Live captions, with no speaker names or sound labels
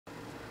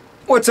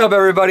What's up,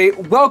 everybody?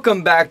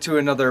 Welcome back to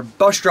another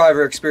Bus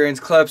Driver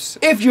Experience Clips.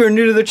 If you're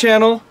new to the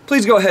channel,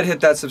 please go ahead and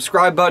hit that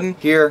subscribe button.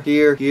 Here.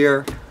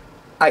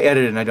 I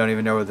edit it and I don't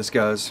even know where this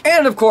goes.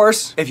 And of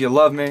course, if you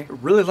love me,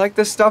 really like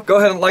this stuff, go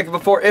ahead and like it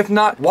before. If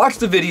not, watch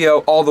the video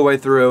all the way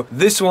through.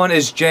 This one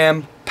is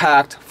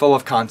jam-packed full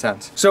of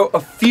content. So a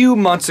few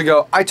months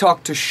ago, I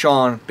talked to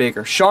Shawn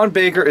Baker. Shawn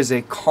Baker is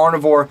a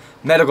carnivore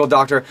medical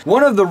doctor,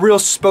 one of the real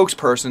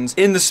spokespersons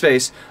in the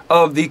space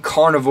of the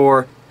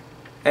carnivore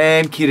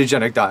and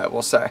ketogenic diet,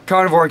 we'll say.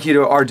 Carnivore and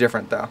keto are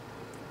different though.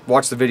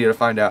 Watch the video to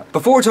find out.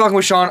 Before talking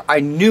with Shawn, I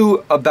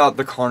knew about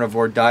the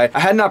carnivore diet.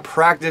 I had not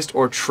practiced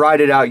or tried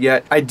it out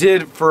yet. I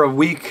did for a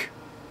week.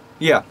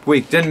 Yeah,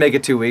 didn't make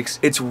it 2 weeks.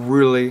 It's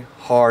really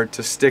hard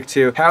to stick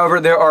to. However,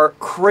 there are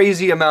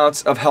crazy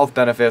amounts of health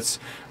benefits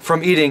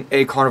from eating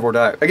a carnivore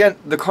diet. Again,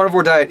 the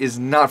carnivore diet is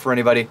not for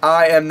anybody.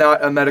 I am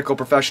not a medical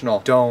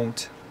professional.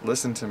 Don't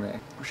listen to me.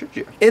 Or should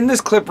you? In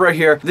this clip right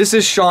here, this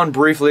is Shawn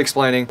briefly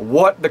explaining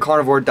what the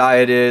carnivore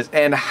diet is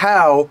and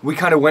how we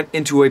kind of went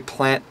into a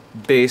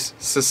plant-based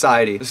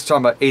society. This is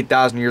talking about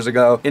 8,000 years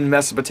ago in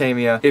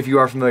Mesopotamia, if you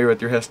are familiar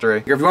with your history.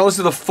 If you want to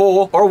listen to the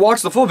full or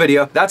watch the full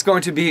video, that's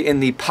going to be in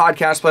the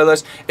podcast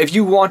playlist. If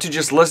you want to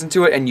just listen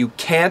to it and you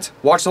can't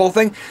watch the whole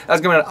thing,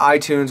 that's going to be on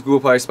iTunes, Google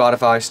Play,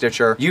 Spotify,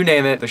 Stitcher, you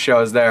name it, the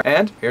show is there.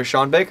 And here's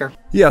Shawn Baker.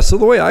 Yeah, so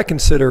the way I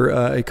consider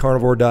a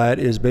carnivore diet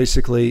is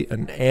basically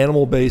an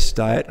animal-based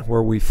diet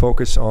where we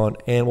focus on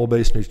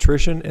animal-based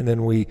nutrition, and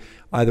then we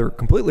either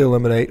completely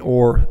eliminate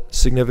or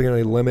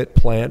significantly limit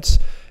plants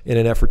in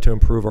an effort to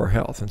improve our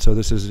health. And so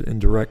this is in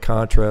direct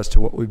contrast to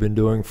what we've been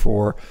doing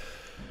for,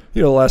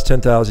 the last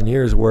 10,000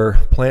 years, where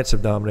plants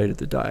have dominated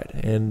the diet,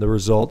 and the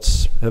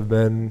results have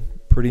been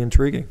pretty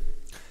intriguing.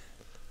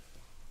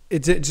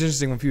 It's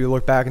interesting when people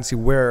look back and see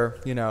where,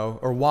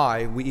 or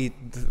why we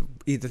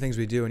eat the things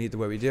we do and eat the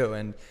way we do.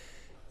 And,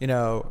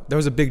 there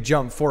was a big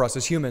jump for us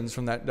as humans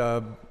from that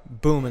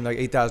boom in like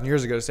 8,000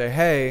 years ago to say,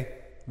 hey,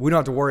 we don't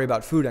have to worry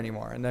about food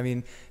anymore. And I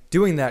mean,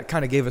 doing that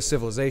kind of gave us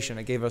civilization.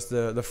 It gave us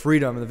the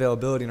freedom and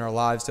availability in our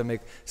lives to make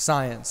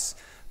science,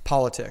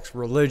 politics,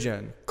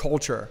 religion,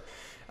 culture.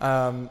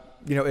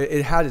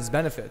 It had its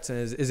benefits. And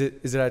is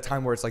it at a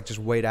time where it's like just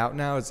weighed out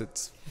now? Is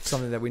it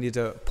something that we need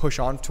to push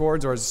on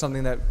towards, or is it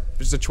something that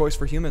is a choice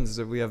for humans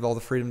that we have all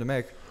the freedom to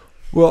make?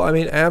 Well, I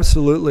mean,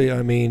 absolutely.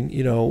 I mean,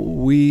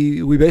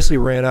 we basically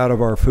ran out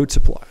of our food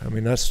supply. I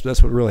mean, that's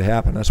what really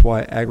happened. That's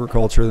why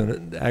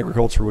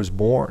agriculture was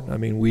born. I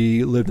mean,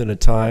 we lived in a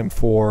time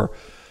for,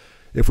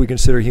 if we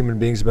consider human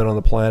beings have been on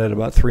the planet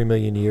about 3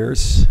 million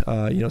years,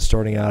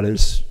 starting out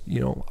as,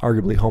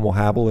 arguably Homo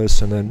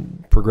habilis and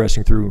then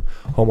progressing through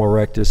Homo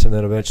erectus and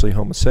then eventually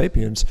Homo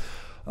sapiens.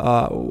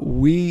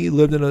 We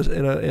lived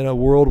in a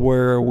world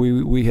where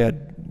we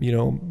had,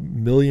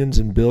 millions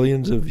and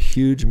billions of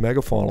huge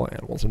megafaunal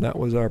animals, and that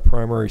was our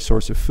primary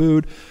source of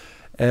food.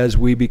 As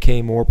we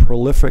became more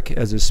prolific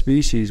as a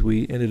species,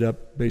 we ended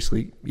up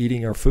basically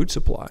eating our food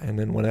supply. And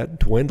then when that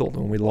dwindled,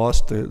 when we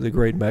lost the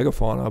great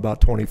megafauna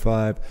about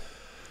 25,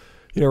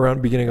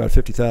 around beginning about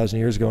 50,000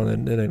 years ago,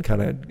 and then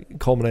kind of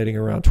culminating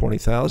around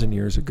 20,000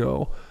 years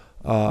ago,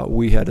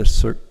 we had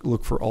to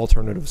look for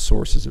alternative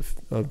sources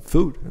of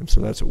food. And so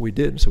that's what we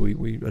did. And so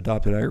we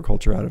adopted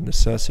agriculture out of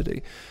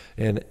necessity.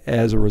 And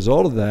as a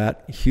result of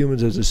that,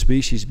 humans as a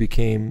species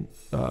became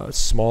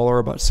smaller,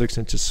 about 6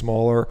 inches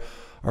smaller.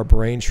 Our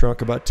brain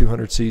shrunk about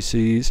 200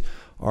 cc's.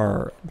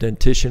 Our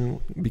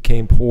dentition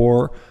became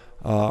poor.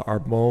 Our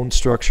bone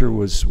structure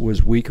was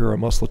weaker. Our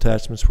muscle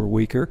attachments were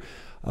weaker.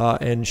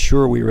 And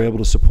sure, we were able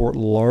to support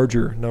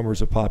larger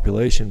numbers of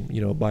population,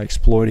 by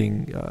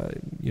exploiting,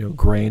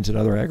 grains and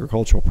other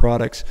agricultural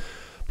products.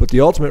 But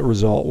the ultimate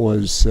result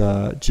was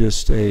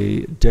just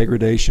a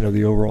degradation of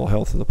the overall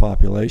health of the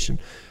population.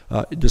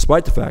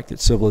 Despite the fact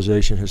that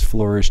civilization has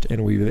flourished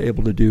and we've been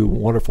able to do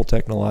wonderful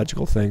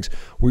technological things,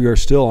 we are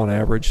still, on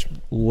average,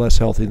 less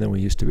healthy than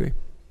we used to be.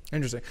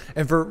 Interesting.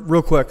 And for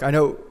real quick, I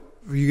know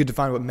you could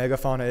define what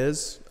megafauna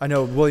is. I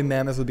know woolly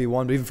mammoth would be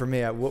one, but even for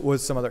me, what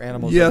was some other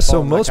animals? Yeah,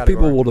 so most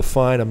people will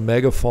define a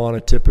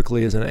megafauna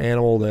typically as an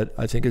animal that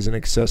I think is in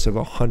excess of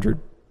 100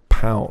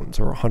 pounds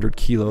or 100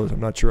 kilos. I'm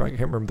not sure. I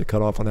can't remember the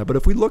cutoff on that. But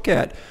if we look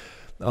at,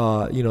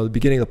 the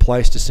beginning of the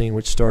Pleistocene,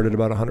 which started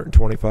about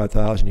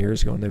 125,000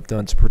 years ago, and they've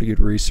done some pretty good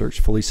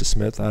research. Felisa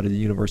Smith out of the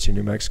University of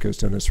New Mexico has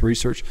done this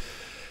research.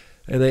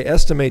 And they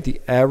estimate the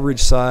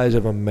average size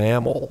of a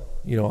mammal,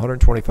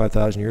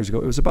 125,000 years ago,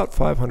 it was about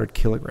 500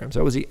 kilograms.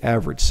 That was the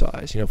average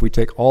size. If we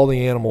take all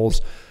the animals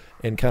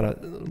and kind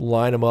of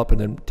line them up and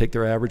then take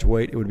their average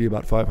weight, it would be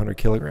about 500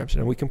 kilograms.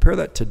 And we compare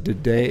that to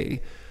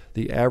today,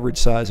 the average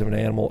size of an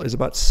animal is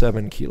about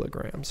 7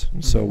 kilograms.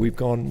 And so we've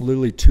gone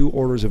literally 2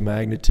 orders of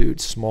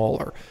magnitude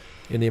smaller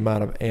in the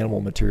amount of animal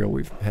material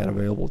we've had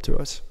available to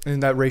us. Isn't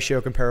that ratio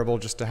comparable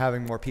just to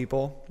having more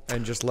people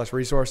and just less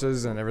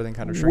resources and everything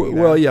kind of shrinking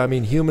Well, down? yeah, I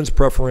mean, humans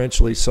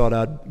preferentially sought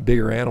out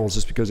bigger animals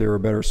just because they were a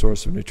better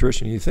source of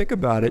nutrition. You think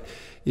about it,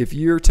 if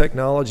your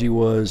technology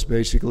was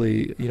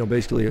basically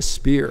a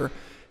spear,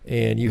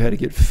 and you had to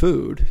get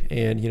food,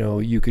 and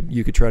you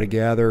could try to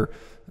gather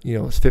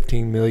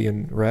 15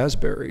 million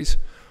raspberries.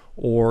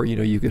 or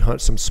you could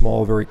hunt some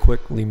small, very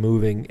quickly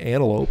moving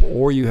antelope,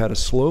 or you had a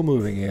slow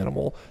moving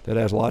animal that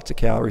has lots of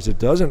calories that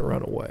doesn't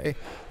run away.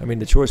 I mean,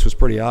 the choice was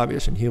pretty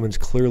obvious, and humans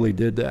clearly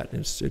did that.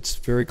 It's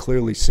very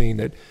clearly seen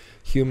that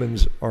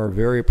humans are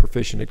very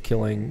proficient at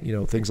killing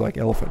things like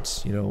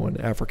elephants. When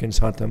Africans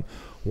hunt them,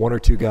 1 or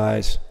 2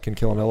 guys can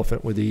kill an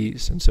elephant with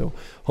ease. And so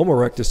Homo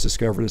erectus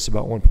discovered this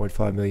about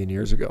 1.5 million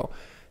years ago,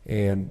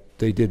 and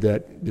they did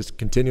that just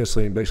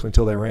continuously and basically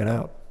until they ran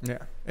out. Yeah,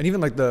 and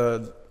even like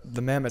the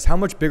mammoths, how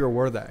much bigger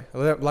were they? A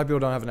lot of people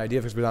don't have an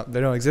idea because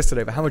they don't exist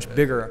today, but how much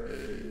bigger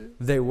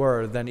they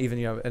were than even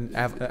an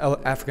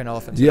African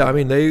elephant? Yeah, I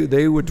mean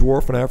they would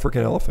dwarf an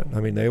African elephant. I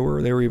mean they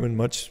were even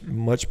much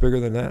bigger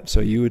than that.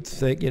 So you would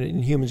think,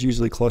 and humans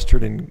usually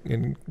clustered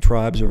in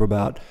tribes of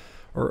about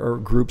or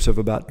groups of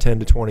about 10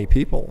 to 20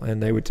 people,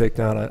 and they would take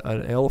down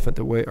an elephant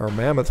or a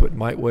mammoth that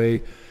might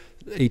weigh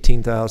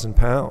 18,000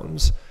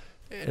 pounds.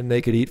 And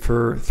they could eat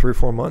for 3 or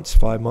 4 months,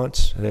 5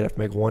 months, and they'd have to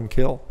make 1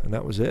 kill, and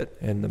that was it.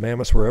 And the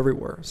mammoths were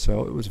everywhere,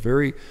 so it was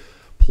very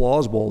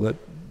plausible that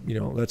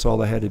that's all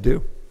they had to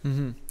do.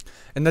 Mm-hmm.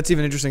 And that's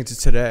even interesting to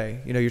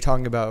today. You're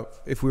talking about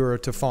if we were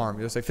to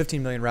farm, say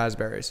 15 million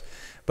raspberries,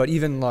 but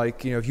even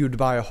like if you would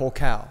buy a whole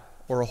cow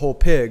or a whole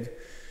pig,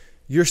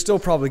 you're still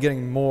probably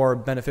getting more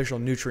beneficial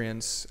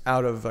nutrients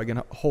out of like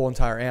a whole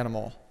entire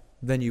animal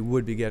than you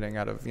would be getting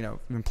out of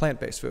even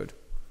plant-based food.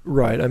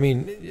 Right. I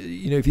mean,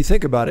 if you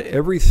think about it,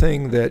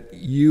 everything that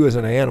you as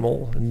an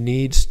animal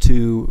needs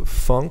to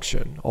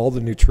function, all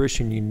the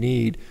nutrition you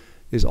need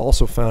is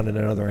also found in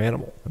another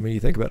animal. I mean, you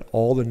think about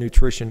all the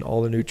nutrition,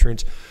 all the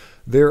nutrients.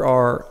 There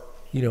are,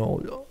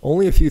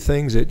 only a few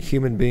things that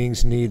human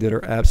beings need that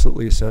are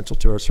absolutely essential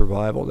to our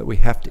survival that we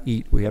have to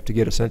eat. We have to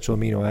get essential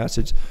amino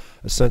acids,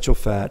 essential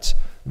fats,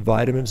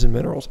 vitamins and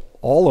minerals.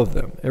 All of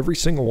them, every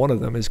single one of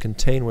them is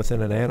contained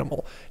within an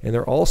animal. And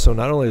they're also,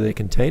 not only are they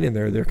contained in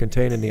there, they're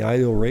contained in the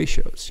ideal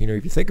ratios.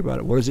 If you think about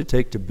it, what does it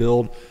take to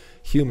build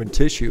human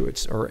tissue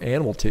or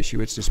animal tissue?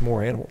 It's just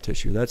more animal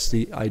tissue. That's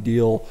the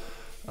ideal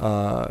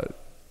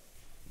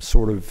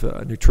sort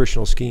of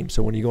nutritional scheme.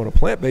 So when you go on a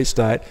plant-based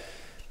diet,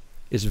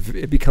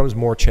 it becomes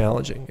more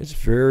challenging. It's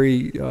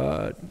very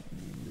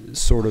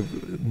sort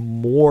of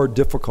more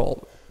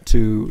difficult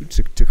to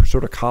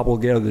sort of cobble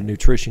together the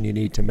nutrition you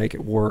need to make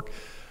it work.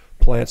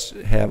 Plants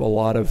have a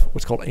lot of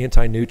what's called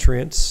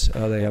anti-nutrients.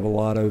 They have a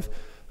lot of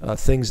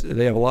things.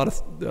 They have a lot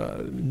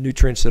of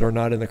nutrients that are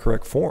not in the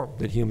correct form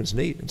that humans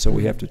need, and so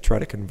we have to try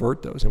to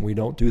convert those, and we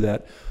don't do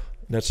that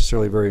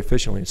necessarily very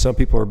efficiently. And some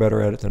people are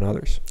better at it than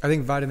others. I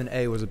think vitamin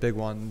A was a big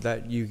one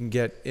that you can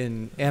get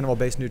in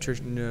animal-based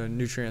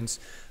nutrients,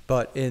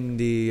 but in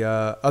the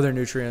other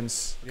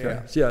nutrients.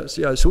 Okay. Yeah.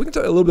 So we can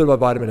talk a little bit about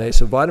vitamin A.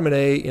 So vitamin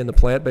A in the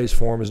plant-based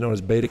form is known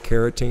as beta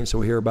carotene. So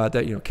we hear about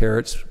that.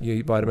 Carrots. You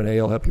eat vitamin A,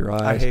 it'll help your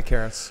eyes. I hate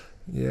carrots.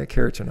 Yeah,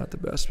 carrots are not the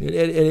best. And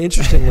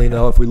interestingly,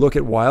 though, if we look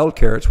at wild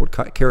carrots, what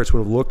carrots would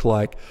have looked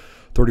like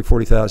 30,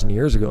 40,000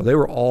 years ago, they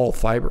were all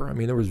fiber. I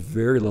mean, there was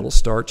very little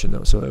starch in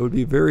those. So it would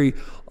be very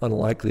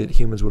unlikely that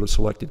humans would have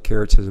selected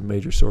carrots as a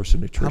major source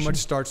of nutrition. How much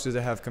starch does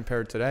it have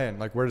compared today? And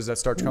where does that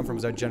starch come from?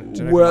 Is that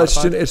genetically Well,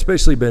 modified? it's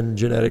basically been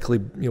genetically,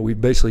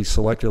 we've basically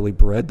selectively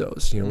bred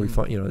those. We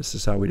find, this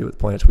is how we do it with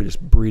plants. We just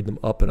breed them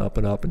up and up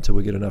and up until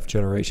we get enough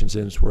generations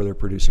in where they're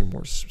producing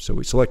more. So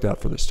we select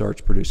out for the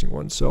starch producing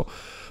ones. So,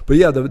 but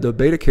yeah, the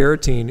beta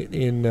carotene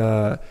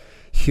in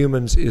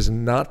humans is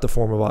not the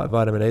form of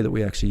vitamin A that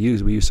we actually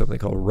use. We use something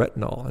called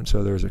retinol, and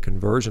so there's a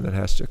conversion that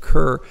has to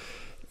occur,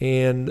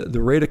 and the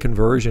rate of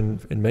conversion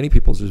in many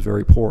people's is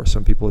very poor.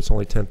 Some people it's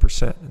only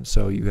 10%, and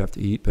so you have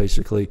to eat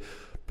basically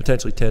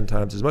potentially 10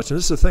 times as much. And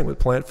this is the thing with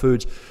plant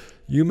foods,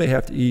 you may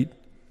have to eat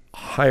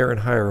higher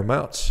and higher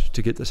amounts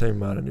to get the same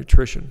amount of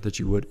nutrition that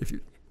you would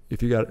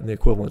if you got the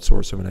equivalent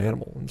source of an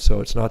animal. And so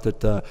it's not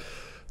that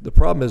the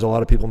problem is a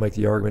lot of people make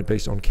the argument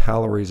based on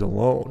calories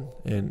alone,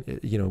 and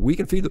we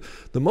can feed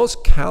the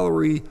most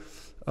calorie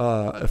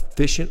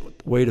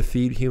efficient way to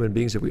feed human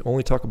beings, if we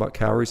only talk about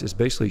calories, is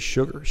basically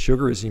sugar.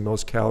 Sugar is the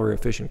most calorie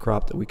efficient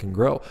crop that we can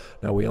grow.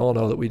 Now we all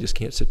know that we just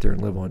can't sit there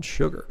and live on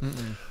sugar.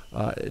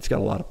 It's got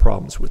a lot of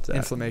problems with that.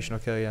 Inflammation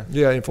will kill you.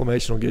 Yeah,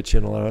 inflammation will get you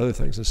in a lot of other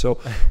things. And so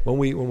when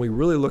we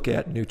really look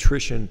at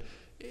nutrition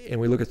and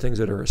we look at things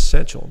that are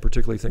essential, and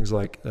particularly things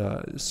like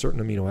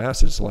certain amino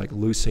acids like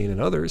leucine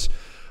and others,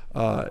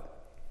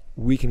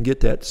 we can get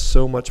that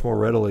so much more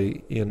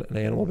readily in an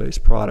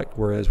animal-based product,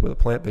 whereas with a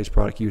plant-based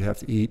product, you'd have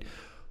to eat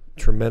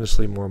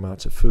tremendously more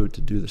amounts of food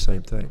to do the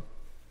same thing.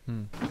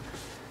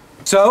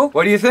 So,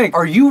 what do you think?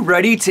 Are you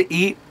ready to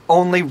eat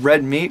only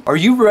red meat? Are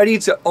you ready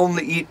to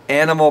only eat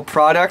animal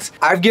products?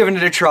 I've given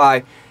it a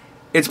try.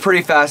 It's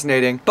pretty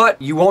fascinating,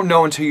 but you won't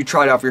know until you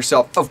try it out for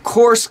yourself. Of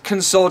course,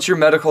 consult your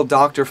medical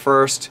doctor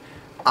first.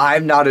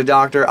 I'm not a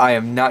doctor. I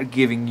am not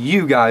giving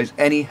you guys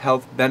any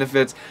health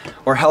benefits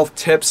or health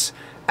tips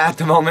at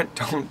the moment.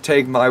 Don't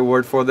take my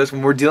word for this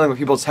when we're dealing with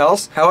people's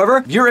health. However,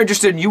 if you're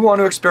interested and you want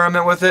to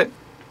experiment with it,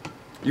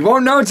 You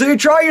won't know until you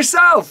try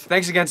yourself.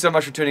 Thanks again so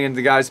much for tuning in,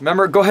 guys.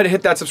 Remember, go ahead and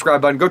hit that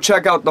subscribe button. Go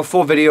check out the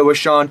full video with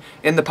Shawn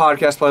in the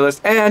podcast playlist.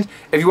 And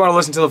if you want to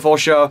listen to the full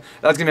show,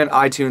 that's going to be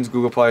on iTunes,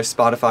 Google Play,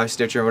 Spotify,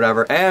 Stitcher,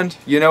 whatever. And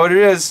you know what it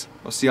is.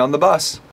 We'll see you on the bus.